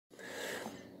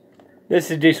This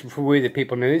is Decent for We the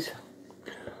People News.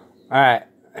 Alright,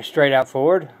 straight out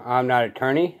forward. I'm not an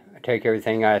attorney. I take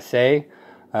everything I say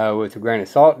with a grain of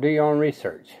salt. Do your own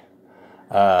research.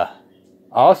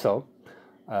 Also,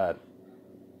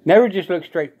 never just look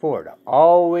straight forward.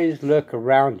 Always look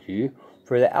around you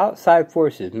for the outside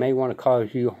forces may want to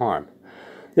cause you harm.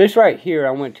 This right here,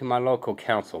 I went to my local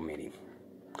council meeting.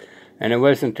 And it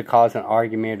wasn't to cause an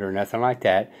argument or nothing like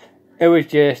that. It was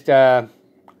just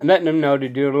letting them know to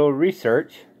do a little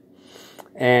research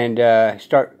and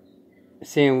start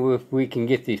seeing if we can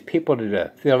get these people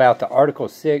to fill out the Article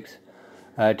 6,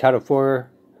 Title 4,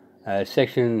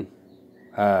 Section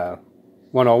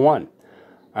 101.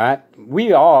 Alright,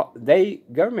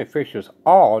 government officials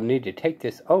all need to take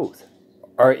this oath,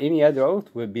 or any other oath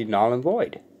would be null and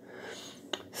void.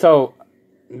 So,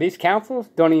 these councils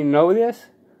don't even know this,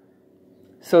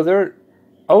 so their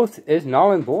oath is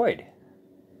null and void.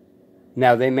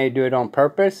 Now, they may do it on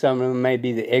purpose. Some of them may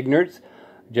be the ignorance,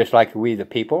 just like we the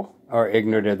people are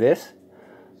ignorant of this.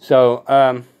 So,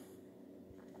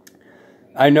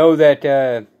 I know that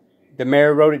the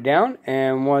mayor wrote it down,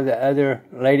 and one of the other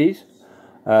ladies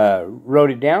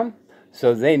wrote it down.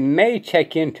 So, they may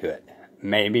check into it.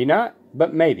 Maybe not,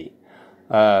 but maybe.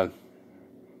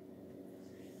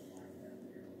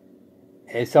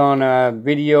 It's on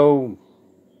video,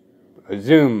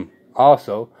 Zoom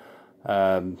also.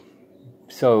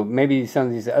 So maybe some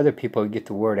of these other people get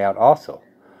the word out also.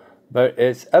 But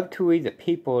it's up to we the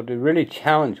people to really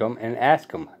challenge them and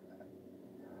ask them,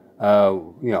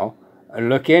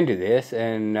 look into this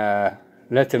and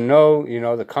let them know,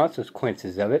 the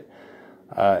consequences of it.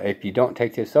 If you don't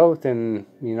take this oath, then,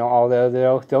 all the other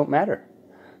oaths don't matter.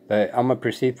 But I'm going to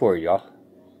proceed for you, y'all.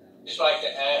 Just like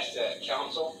to ask the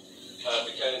council,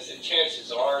 because the chances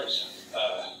are it's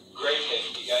great that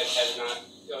you guys have not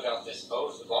filled out this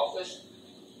oath of office.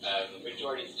 The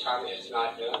majority of the time it's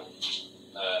not done.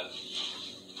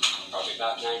 Probably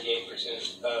about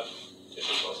 98% of the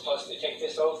people supposed to take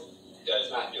this oath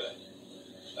does not do it.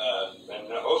 And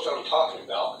the oath I'm talking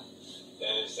about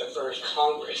is the first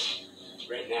Congress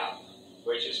written out,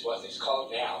 which is what it's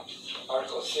called now.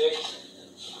 Article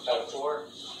 6, Title 4,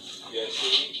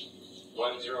 USC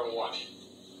 101.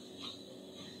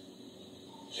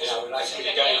 And I would like to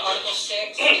get Article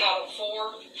 6, Title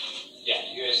 4. Yeah,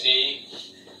 USC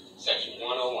Section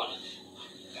 101.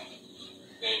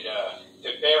 And to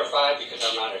verify, because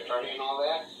I'm not an attorney and all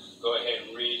that, go ahead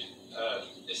and read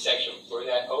the section for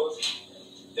that oath.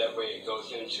 That way it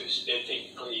goes into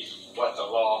specifically what the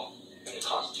law and the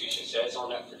Constitution says on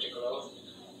that particular oath.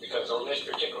 Because on this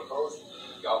particular oath,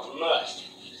 y'all must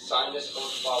sign this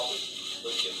oath of office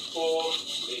with your full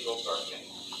legal birth name.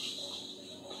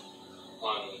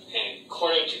 And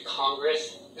according to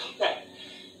Congress,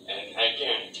 and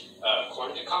again,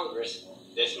 according to Congress,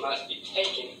 this must be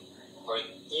taken, or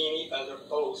any other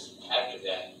oath after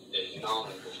that is null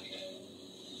and void.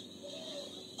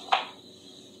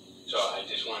 So I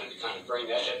just wanted to kind of bring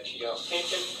that up to y'all's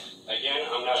attention. Again,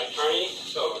 I'm not an attorney,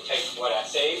 so take what I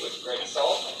say with a grain of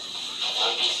salt.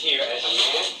 I'm just here as a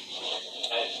man,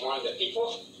 as one of the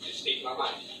people, to speak my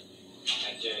mind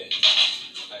and to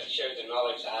share the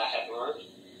knowledge I have learned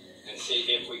and see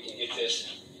if we can get this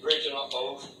original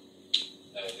oath,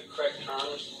 the correct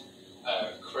terms,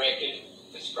 corrected,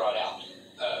 and brought out,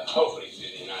 hopefully through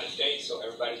the United States, so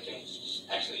everybody can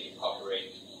actually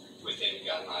operate within the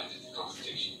guidelines of the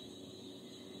Constitution.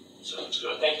 Sounds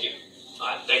good. Thank you. All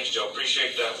right, thank you, Joe.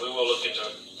 Appreciate that. We will look into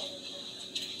it.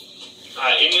 All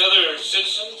right, any other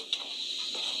citizen?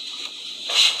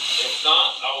 If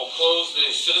not, I will close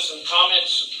the citizen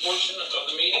comments portion of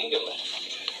the meeting.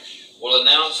 We'll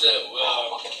announce that we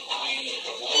will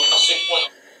move to 6.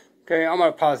 Okay, I'm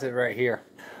going to pause it right here.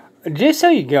 Just so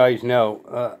you guys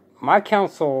know, my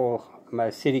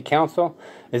city council,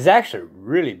 is actually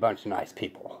really a bunch of nice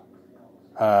people.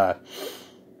 I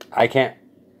can't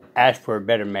ask for a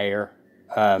better mayor.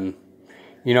 They've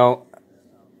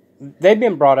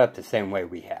been brought up the same way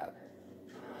we have.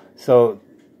 So,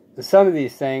 some of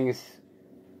these things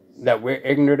that we're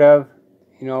ignorant of,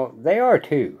 they are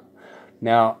too.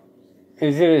 Now,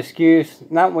 is it an excuse?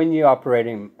 Not when you're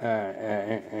operating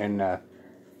in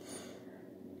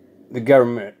the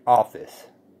government office,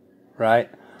 right?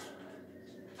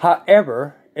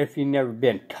 However, if you've never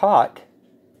been taught,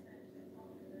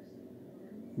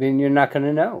 then you're not going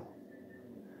to know.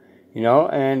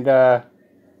 And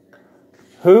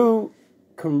who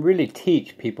can really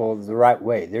teach people the right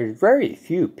way? There's very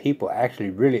few people actually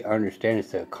really understand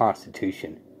the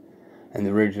Constitution and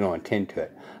the original intent to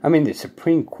it. I mean, the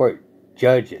Supreme Court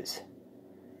judges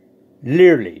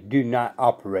literally do not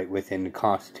operate within the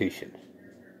Constitution.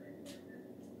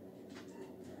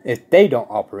 If they don't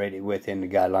operate it within the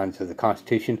guidelines of the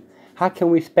Constitution, how can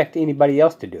we expect anybody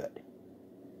else to do it?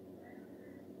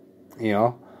 You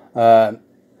know,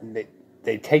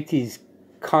 they take these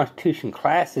Constitution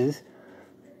classes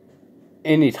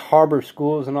in these harbor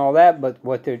schools and all that, but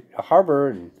what they're, Harbor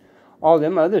and all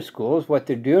them other schools, what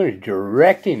they're doing is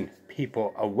directing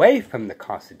people away from the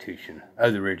Constitution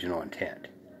of the original intent.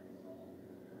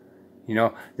 You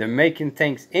know, they're making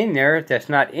things in there that's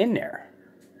not in there.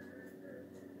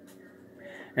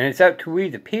 And it's up to we,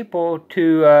 the people,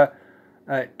 to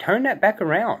turn that back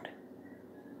around.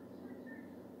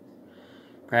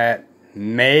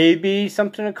 Maybe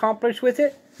something accomplished with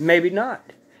it, maybe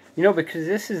not. You know, because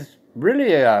this is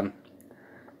really a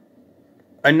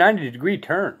 90-degree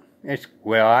turn. It's,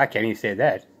 well, I can't even say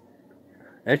that.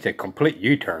 It's a complete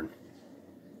U-turn.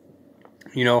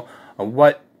 You know, of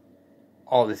what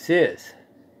all this is.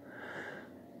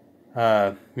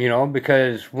 You know,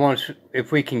 because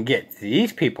if we can get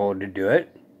these people to do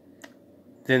it,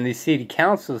 then the city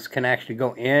councils can actually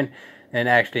go in and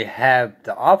actually have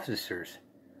the officers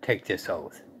take this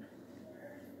oath.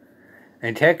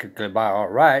 And technically, by all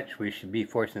rights, we should be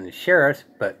forcing the sheriffs,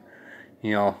 but,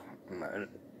 you know,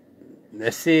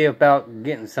 let's see about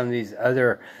getting some of these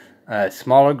other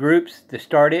smaller groups to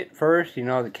start it first. You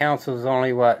know, the council's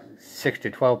only, 6 to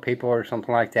 12 people or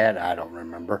something like that. I don't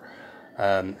remember.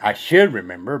 I should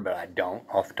remember, but I don't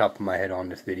off the top of my head on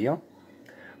this video.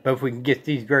 But if we can get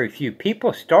these very few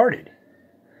people started,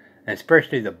 and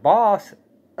especially the boss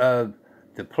of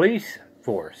the police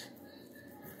force,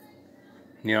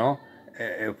 you know,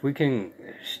 if we can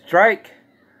strike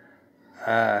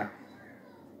a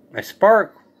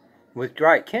spark with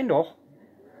dry kindle,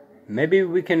 maybe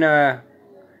we can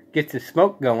get the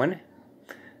smoke going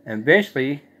and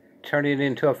eventually turn it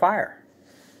into a fire.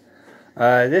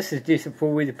 This is decent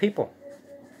for we the people.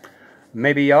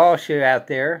 Maybe y'all should out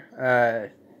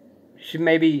there should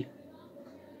maybe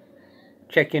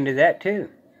check into that too.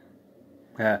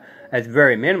 At the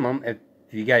very minimum, if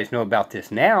you guys know about this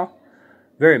now,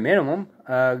 very minimum,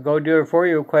 go do a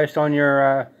FOIA request on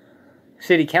your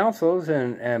city councils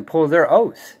and pull their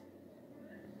oaths.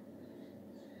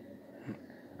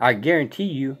 I guarantee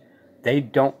you, they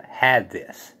don't have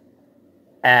this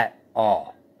at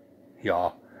all,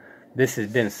 y'all. This has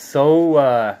been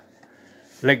so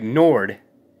ignored.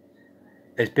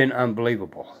 It's been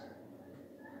unbelievable.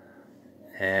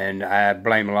 And I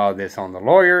blame a lot of this on the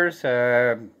lawyers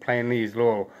playing these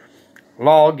little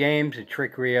law games, the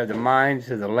trickery of the minds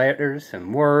of the letters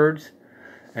and words.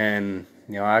 And,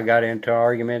 you know, I got into an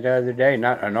argument the other day.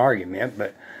 Not an argument,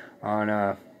 but on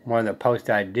one of the posts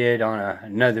I did on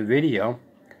another video.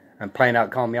 And plain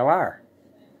out called me a liar.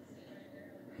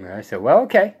 And I said, well,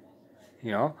 okay.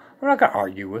 You know, we're not going to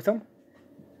argue with them.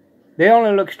 They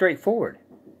only look straight forward.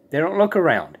 They don't look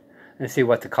around and see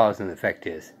what the cause and effect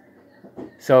is.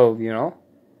 So, you know,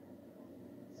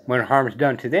 when harm is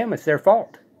done to them, it's their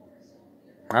fault.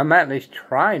 I'm at least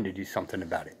trying to do something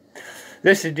about it.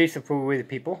 This is decent for we the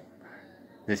people.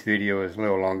 This video is a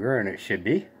little longer, and it should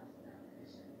be.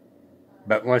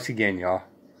 But once again, y'all,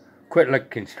 quit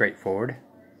looking straight forward.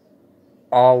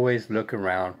 Always look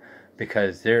around,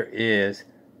 because there is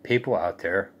people out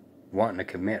there wanting to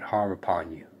commit harm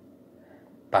upon you.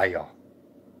 Bye, y'all.